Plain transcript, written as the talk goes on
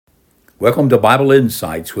Welcome to Bible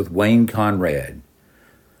Insights with Wayne Conrad.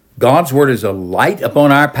 God's Word is a light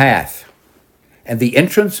upon our path, and the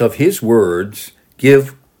entrance of His words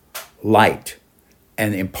give light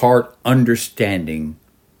and impart understanding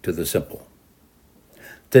to the simple.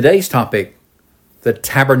 Today's topic, the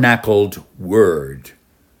Tabernacled Word.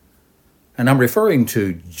 And I'm referring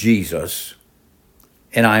to Jesus,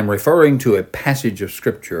 and I'm referring to a passage of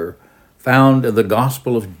Scripture found in the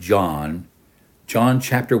Gospel of John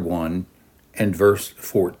chapter 1 and verse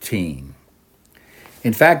 14.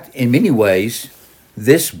 In fact, in many ways,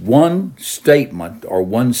 this one statement or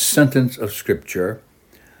one sentence of Scripture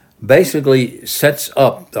basically sets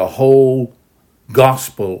up the whole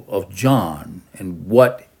Gospel of John and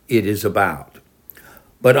what it is about,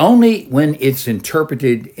 but only when it's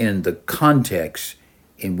interpreted in the context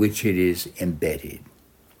in which it is embedded.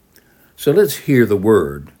 So let's hear the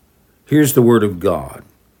Word. Here's the Word of God.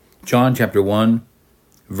 John chapter 1,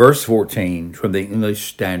 verse 14 from the English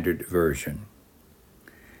Standard Version.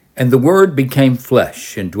 And the Word became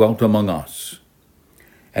flesh and dwelt among us.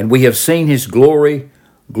 And we have seen His glory.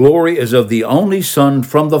 Glory as of the only Son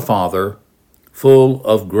from the Father, full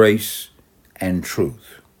of grace and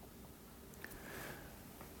truth.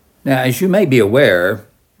 Now, as you may be aware,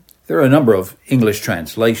 there are a number of English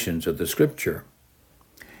translations of the Scripture.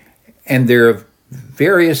 And there are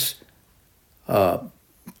various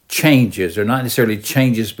changes, or not necessarily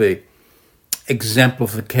changes, but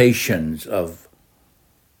exemplifications of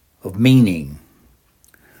meaning.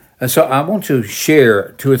 And so I want to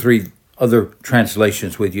share two or three other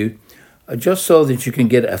translations with you, just so that you can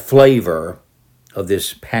get a flavor of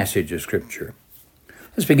this passage of Scripture.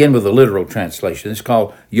 Let's begin with the literal translation. It's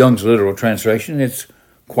called Young's Literal Translation. It's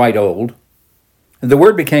quite old. And the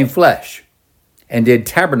Word became flesh and did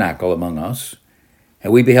tabernacle among us,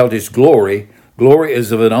 and we beheld His glory. Glory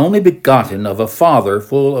is of an only begotten of a Father,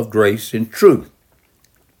 full of grace and truth.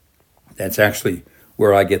 That's actually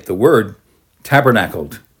where I get the word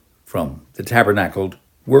tabernacled from, the Tabernacled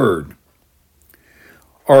Word.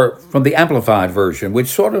 Or from the Amplified Version, which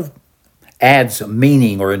sort of adds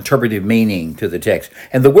meaning or interpretive meaning to the text.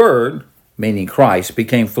 And the Word, meaning Christ,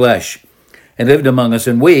 became flesh and lived among us,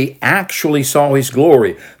 and we actually saw His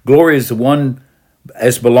glory. Glory is the one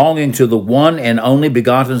as belonging to the one and only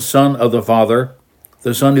begotten Son of the Father,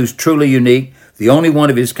 the Son who's truly unique, the only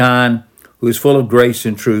one of His kind, who is full of grace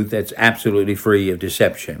and truth, that's absolutely free of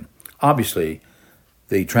deception. Obviously,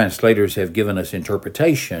 the translators have given us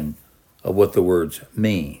interpretation of what the words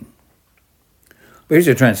mean. But here's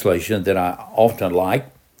a translation that I often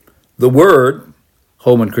like. The Word,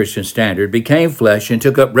 Holman Christian Standard, became flesh and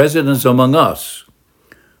took up residence among us.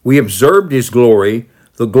 We observed His glory,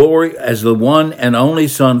 the glory as the one and only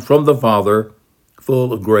Son from the Father,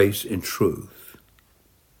 full of grace and truth.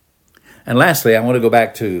 And lastly, I want to go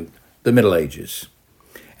back to the Middle Ages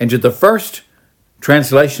and to the first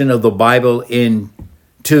translation of the Bible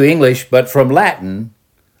into English, but from Latin,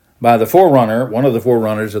 by the forerunner, one of the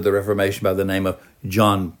forerunners of the Reformation by the name of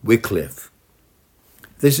John Wycliffe.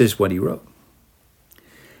 This is what he wrote.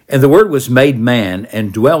 And the Word was made man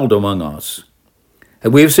and dwelled among us.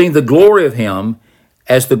 And we have seen the glory of Him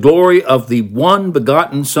as the glory of the one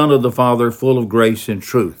begotten Son of the Father, full of grace and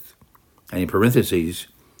truth. And in parentheses,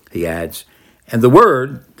 he adds, and the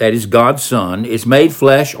Word, that is God's Son, is made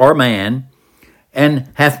flesh or man, and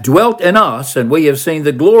hath dwelt in us, and we have seen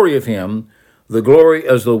the glory of Him, the glory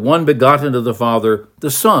as the one begotten of the Father,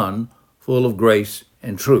 the Son, full of grace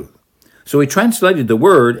and truth. So he translated the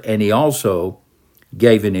Word, and he also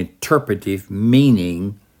gave an interpretive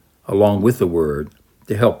meaning along with the Word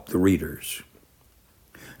to help the readers.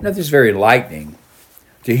 Now, this is very enlightening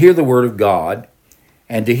to hear the Word of God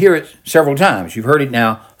and to hear it several times. You've heard it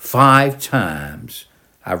now 5 times.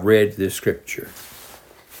 I've read this Scripture.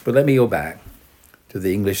 But let me go back to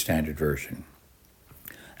the English Standard Version.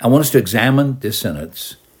 I want us to examine this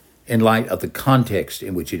sentence in light of the context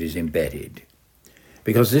in which it is embedded,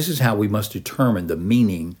 because this is how we must determine the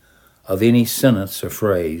meaning of any sentence or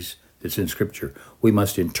phrase that's in Scripture. We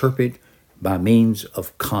must interpret by means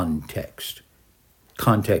of context.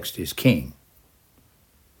 Context is king.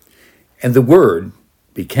 And the Word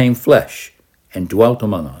became flesh and dwelt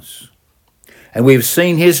among us. And we have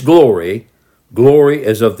seen His glory, glory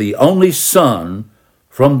as of the only Son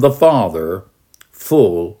from the Father,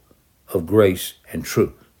 full of grace and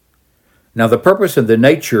truth. Now, the purpose and the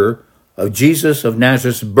nature of Jesus of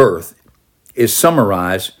Nazareth's birth is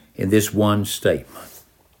summarized in this one statement.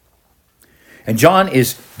 And John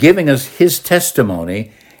is giving us his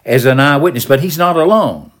testimony as an eyewitness, but he's not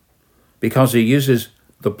alone, because he uses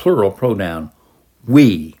the plural pronoun,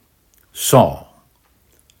 we saw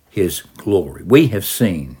His glory. We have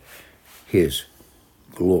seen his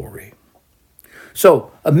glory.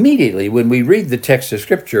 So immediately when we read the text of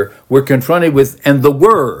Scripture, we're confronted with, and the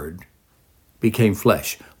Word became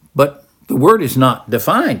flesh. But the Word is not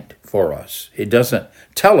defined for us. It doesn't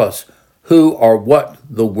tell us who or what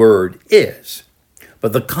the Word is.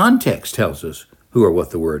 But the context tells us who or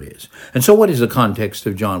what the Word is. And so what is the context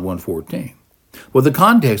of John 1:14? Well, the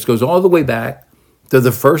context goes all the way back to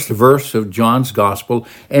the first verse of John's Gospel,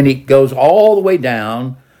 and it goes all the way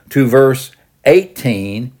down to verse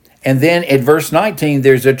 18. And then at verse 19,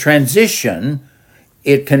 there's a transition.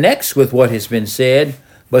 It connects with what has been said,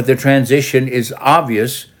 but the transition is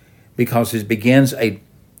obvious because it begins a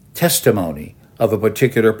testimony of a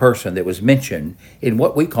particular person that was mentioned in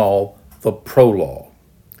what we call the prologue.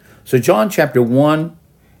 So John chapter 1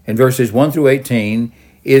 and verses 1 through 18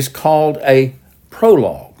 is called a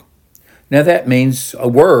prologue. Now that means a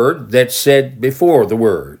word that's said before the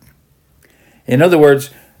word. In other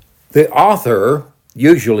words, the author,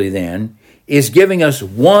 usually then, is giving us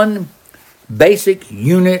one basic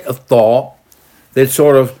unit of thought that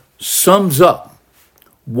sort of sums up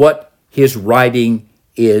what his writing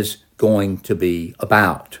is going to be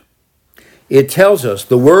about. It tells us,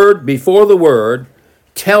 the word before the word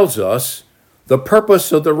tells us the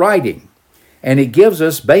purpose of the writing. And it gives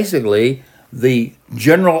us basically the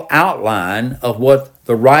general outline of what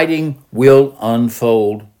the writing will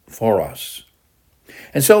unfold for us.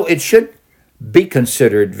 And so it should be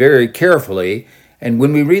considered very carefully. And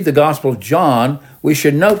when we read the Gospel of John, we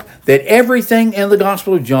should note that everything in the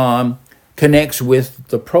Gospel of John connects with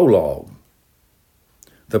the prologue.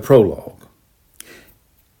 The prologue.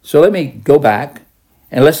 So let me go back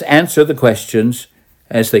and let's answer the questions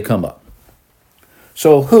as they come up.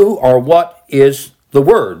 So who or what is the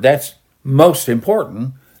Word? That's most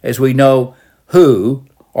important as we know who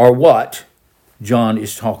or what John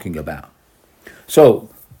is talking about. So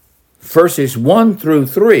verses 1 through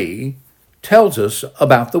 3 tells us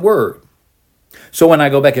about the Word. So when I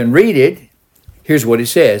go back and read it, here's what it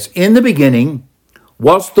says. In the beginning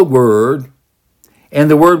was the Word, and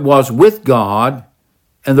the Word was with God,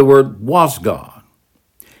 and the Word was God.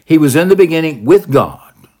 He was in the beginning with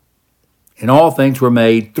God, and all things were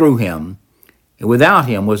made through him, and without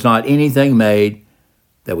him was not anything made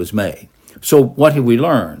that was made. So what have we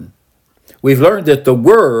learned? We've learned that the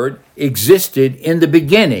Word existed in the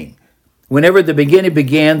beginning. Whenever the beginning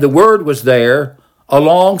began, the Word was there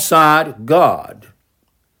alongside God.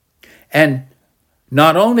 And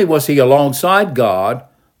not only was he alongside God,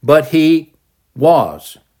 but he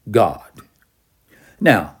was God.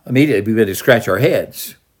 Now, immediately we better scratch our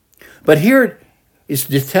heads. But here it's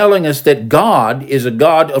just telling us that God is a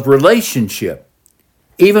God of relationship,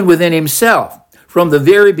 even within himself, from the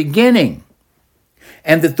very beginning.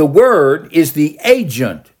 And that the Word is the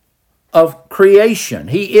agent of creation.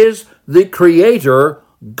 He is the Creator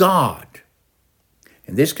God.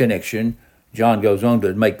 In this connection, John goes on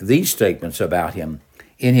to make these statements about him.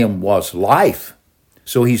 In him was life.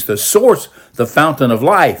 So he's the source, the fountain of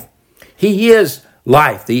life. He is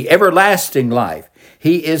life, the everlasting life.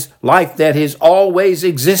 He is life that has always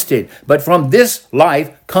existed. But from this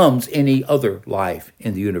life comes any other life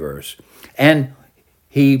in the universe. And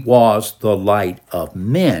he was the light of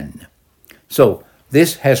men. So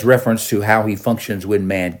this has reference to how he functions when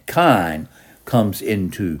mankind comes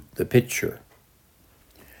into the picture.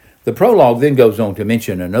 The prologue then goes on to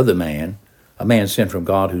mention another man, a man sent from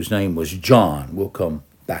God whose name was John. We'll come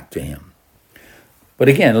back to him. But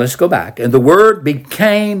again, let's go back. And the Word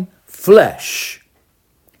became flesh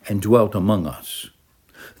and dwelt among us.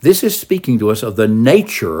 This is speaking to us of the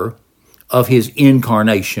nature of his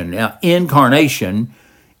incarnation. Now, incarnation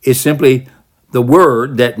is simply the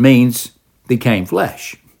word that means became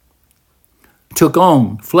flesh, took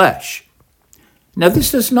on flesh. Now,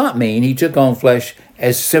 this does not mean he took on flesh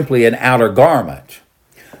as simply an outer garment,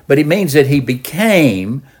 but it means that he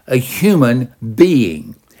became a human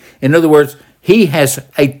being. In other words, he has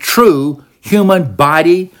a true human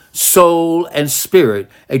body, soul, and spirit,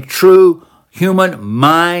 a true human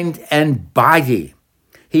mind and body.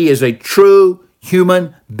 He is a true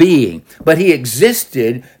human being, but he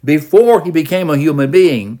existed before he became a human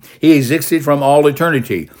being. He existed from all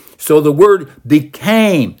eternity. So the Word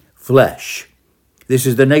became flesh. This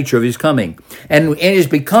is the nature of his coming. And in his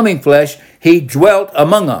becoming flesh, he dwelt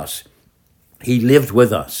among us. He lived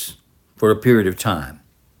with us for a period of time.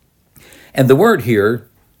 And the word here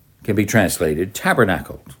can be translated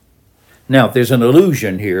tabernacled. Now, there's an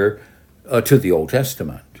allusion here to the Old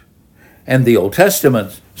Testament. And the Old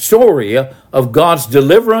Testament story of God's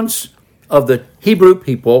deliverance of the Hebrew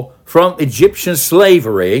people from Egyptian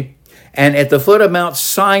slavery. And at the foot of Mount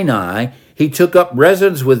Sinai, he took up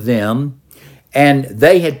residence with them and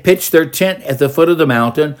they had pitched their tent at the foot of the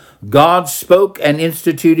mountain. God spoke and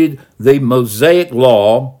instituted the Mosaic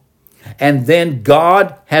law, and then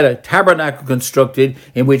God had a tabernacle constructed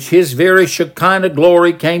in which his very Shekinah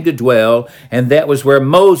glory came to dwell, and that was where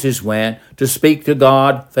Moses went to speak to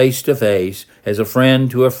God face to face as a friend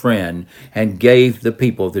to a friend, and gave the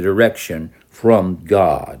people the direction from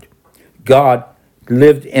God. God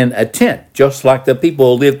lived in a tent, just like the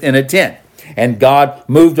people lived in a tent. And God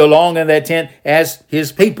moved along in that tent as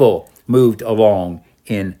his people moved along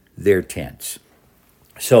in their tents.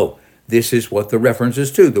 So this is what the reference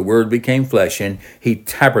is to. The Word became flesh and he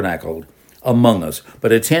tabernacled among us.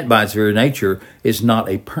 But a tent by its very nature is not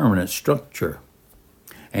a permanent structure.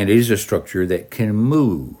 And it is a structure that can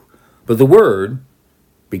move. But the Word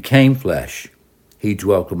became flesh. He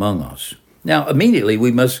dwelt among us. Now, immediately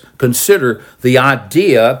we must consider the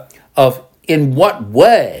idea of in what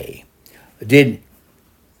way did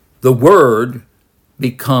the Word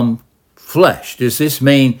become flesh? Does this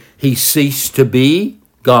mean he ceased to be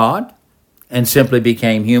God and simply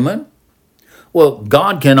became human? Well,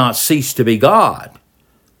 God cannot cease to be God.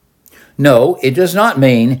 No, it does not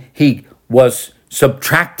mean he was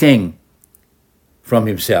subtracting from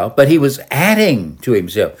himself, but he was adding to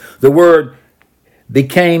himself. The Word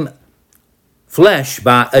became flesh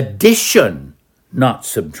by addition, not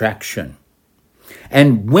subtraction.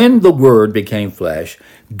 And when the Word became flesh,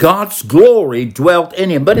 God's glory dwelt in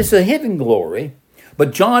him. But it's a hidden glory.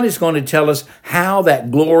 But John is going to tell us how that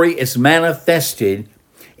glory is manifested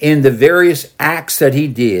in the various acts that he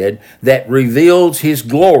did that reveals his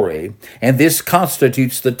glory. And this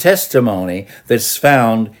constitutes the testimony that's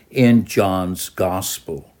found in John's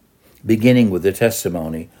gospel, beginning with the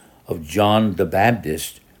testimony of John the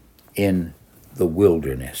Baptist in the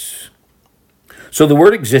wilderness. So the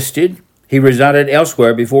Word existed. He resided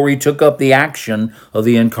elsewhere before he took up the action of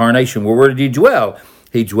the incarnation. Where did he dwell?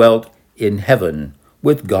 He dwelt in heaven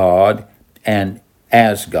with God and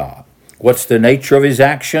as God. What's the nature of his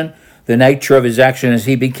action? The nature of his action is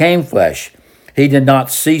he became flesh. He did not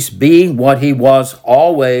cease being what he was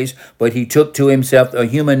always, but he took to himself a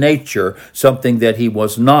human nature, something that he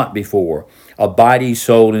was not before, a body,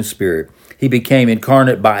 soul, and spirit. He became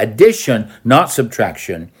incarnate by addition, not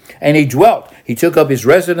subtraction. And he dwelt. He took up his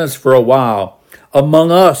residence for a while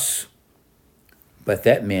among us. But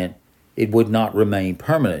that meant it would not remain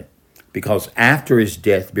permanent, because after his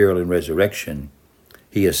death, burial, and resurrection,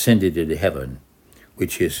 he ascended into heaven,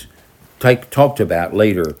 which is talked about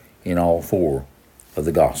later in all four of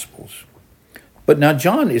the Gospels. But now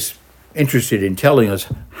John is interested in telling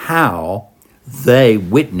us how they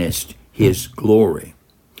witnessed his glory.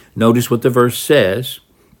 Notice what the verse says.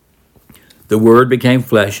 The Word became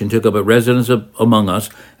flesh and took up a residence among us,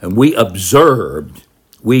 and we observed,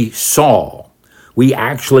 we saw, we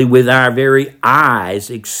actually with our very eyes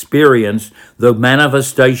experienced the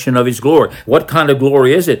manifestation of his glory. What kind of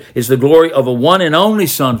glory is it? It's the glory of a one and only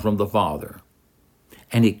Son from the Father.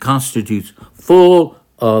 And it constitutes full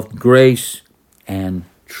of grace and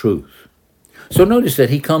truth. So notice that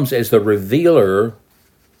he comes as the revealer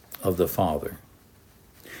of the Father.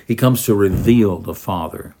 He comes to reveal the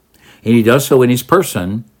Father. And he does so in his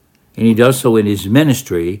person, and he does so in his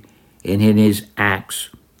ministry, and in his acts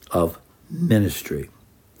of ministry.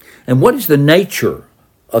 And what is the nature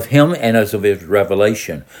of him and as of his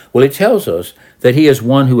revelation? Well, it tells us that he is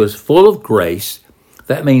one who is full of grace.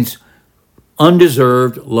 That means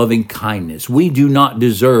undeserved loving kindness. We do not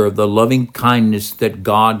deserve the loving kindness that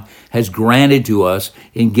God has granted to us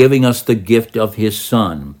in giving us the gift of his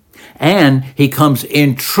Son. And he comes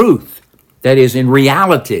in truth, that is, in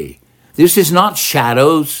reality. This is not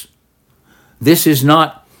shadows. This is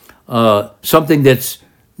not something that's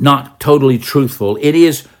not totally truthful. It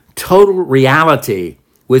is total reality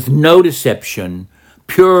with no deception.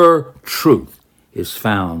 Pure truth is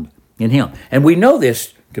found in him. And we know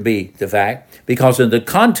this to be the fact because in the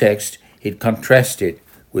context, it contrasted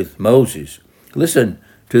with Moses. Listen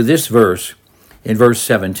to this verse in verse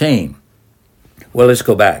 17. Well, let's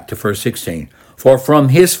go back to verse 16. For from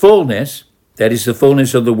his fullness, that is the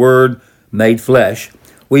fullness of the Word made flesh,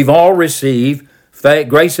 we've all received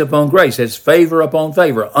grace upon grace. That's favor upon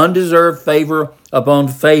favor, undeserved favor upon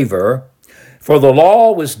favor. For the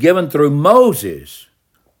law was given through Moses.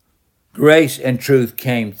 Grace and truth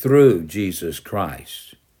came through Jesus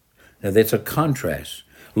Christ. Now that's a contrast.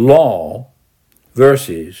 Law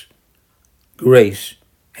versus grace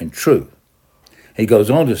and truth. He goes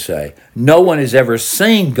on to say, no one has ever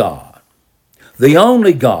seen God. The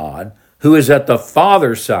only God who is at the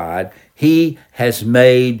Father's side, he has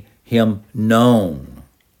made him known.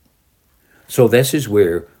 So this is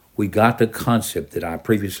where we got the concept that I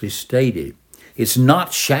previously stated. It's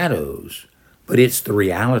not shadows, but it's the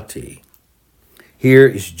reality. Here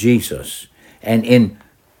is Jesus. And in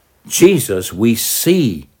Jesus, we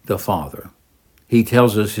see the Father. He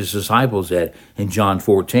tells us, his disciples, that in John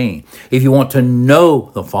 14. If you want to know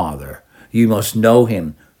the Father, you must know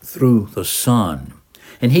him through the Son.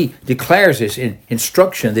 And he declares this in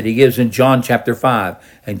instruction that he gives in John chapter 5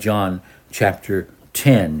 and John chapter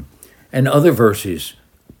 10 and other verses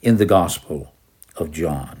in the Gospel of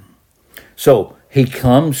John. So he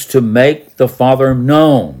comes to make the Father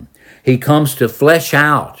known. He comes to flesh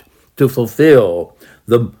out, to fulfill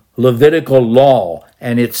the Levitical law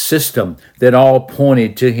and its system that all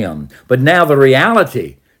pointed to him. But now the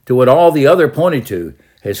reality to what all the other pointed to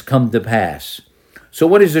has come to pass. So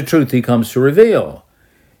what is the truth he comes to reveal?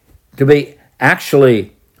 To be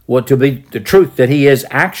the truth that he is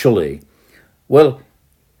actually. Well,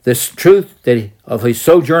 this truth of his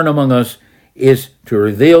sojourn among us is to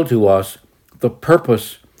reveal to us the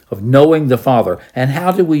purpose of knowing the Father. And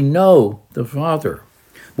how do we know the Father?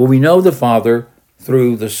 Well, we know the Father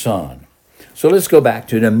through the Son. So let's go back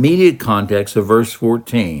to the immediate context of verse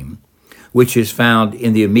 14, which is found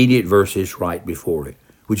in the immediate verses right before it,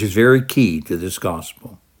 which is very key to this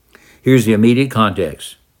gospel. Here's the immediate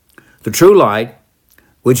context. The true light,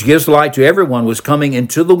 which gives light to everyone, was coming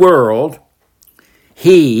into the world.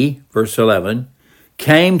 He, verse 11,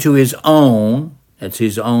 came to his own, that's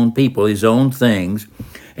his own people, his own things,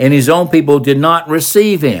 and his own people did not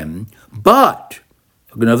receive him. But,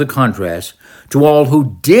 another contrast, to all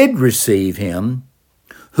who did receive him,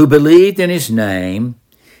 who believed in his name,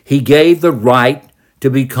 he gave the right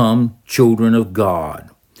to become children of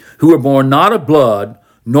God, who were born not of blood,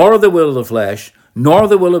 nor of the will of the flesh, nor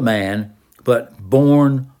the will of man, but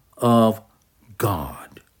born of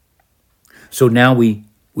God. So now we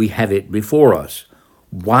have it before us.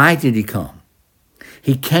 Why did he come?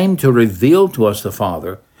 He came to reveal to us the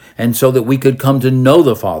Father, and so that we could come to know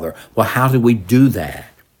the Father. Well, how do we do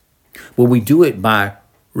that? Well, we do it by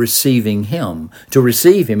receiving him. To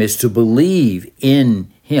receive him is to believe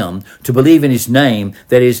in him, to believe in his name,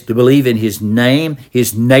 that is, to believe in his name,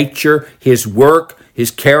 his nature, his work, his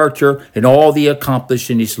character, and all the accomplished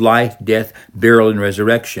in his life, death, burial, and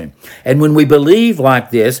resurrection. And when we believe like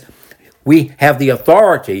this, we have the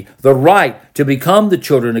authority, the right to become the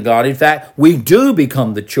children of God. In fact, we do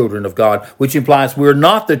become the children of God, which implies we're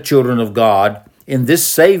not the children of God in this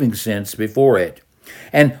saving sense before it.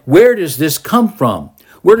 And where does this come from?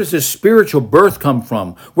 Where does this spiritual birth come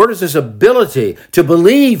from? Where does this ability to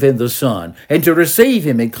believe in the Son and to receive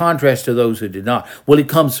him in contrast to those who did not? Well, it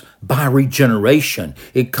comes by regeneration.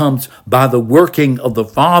 It comes by the working of the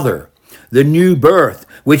Father, the new birth,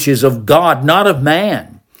 which is of God, not of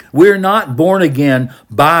man. We're not born again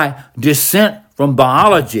by descent from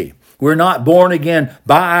biology. We're not born again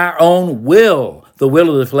by our own will, the will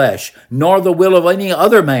of the flesh, nor the will of any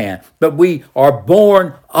other man, but we are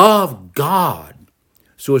born of God.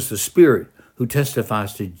 So it's the Spirit who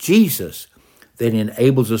testifies to Jesus that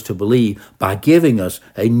enables us to believe by giving us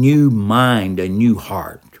a new mind, a new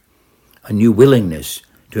heart, a new willingness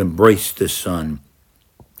to embrace the Son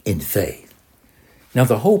in faith. Now,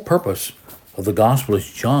 the whole purpose of the Gospel of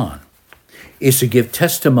John is to give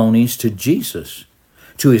testimonies to Jesus,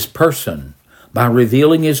 to his person, by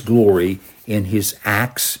revealing his glory in his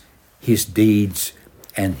acts, his deeds,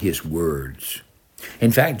 and his words.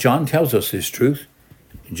 In fact, John tells us this truth.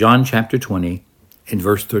 John chapter 20 in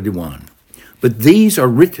verse 31. But these are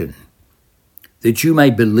written that you may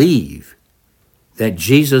believe that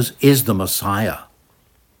Jesus is the Messiah,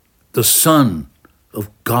 the Son of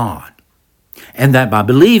God, and that by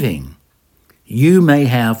believing you may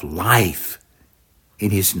have life in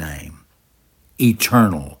his name,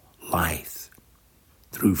 eternal life,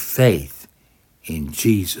 through faith in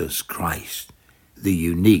Jesus Christ, the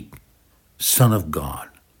unique Son of God,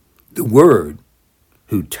 the Word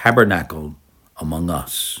who tabernacled among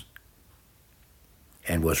us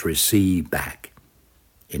and was received back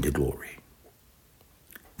into glory.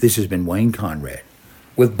 This has been Wayne Conrad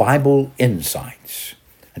with Bible Insights.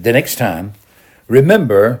 Until next time,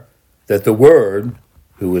 remember that the Word,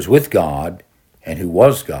 who was with God and who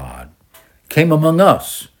was God, came among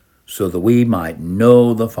us so that we might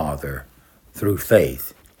know the Father through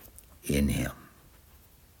faith in him.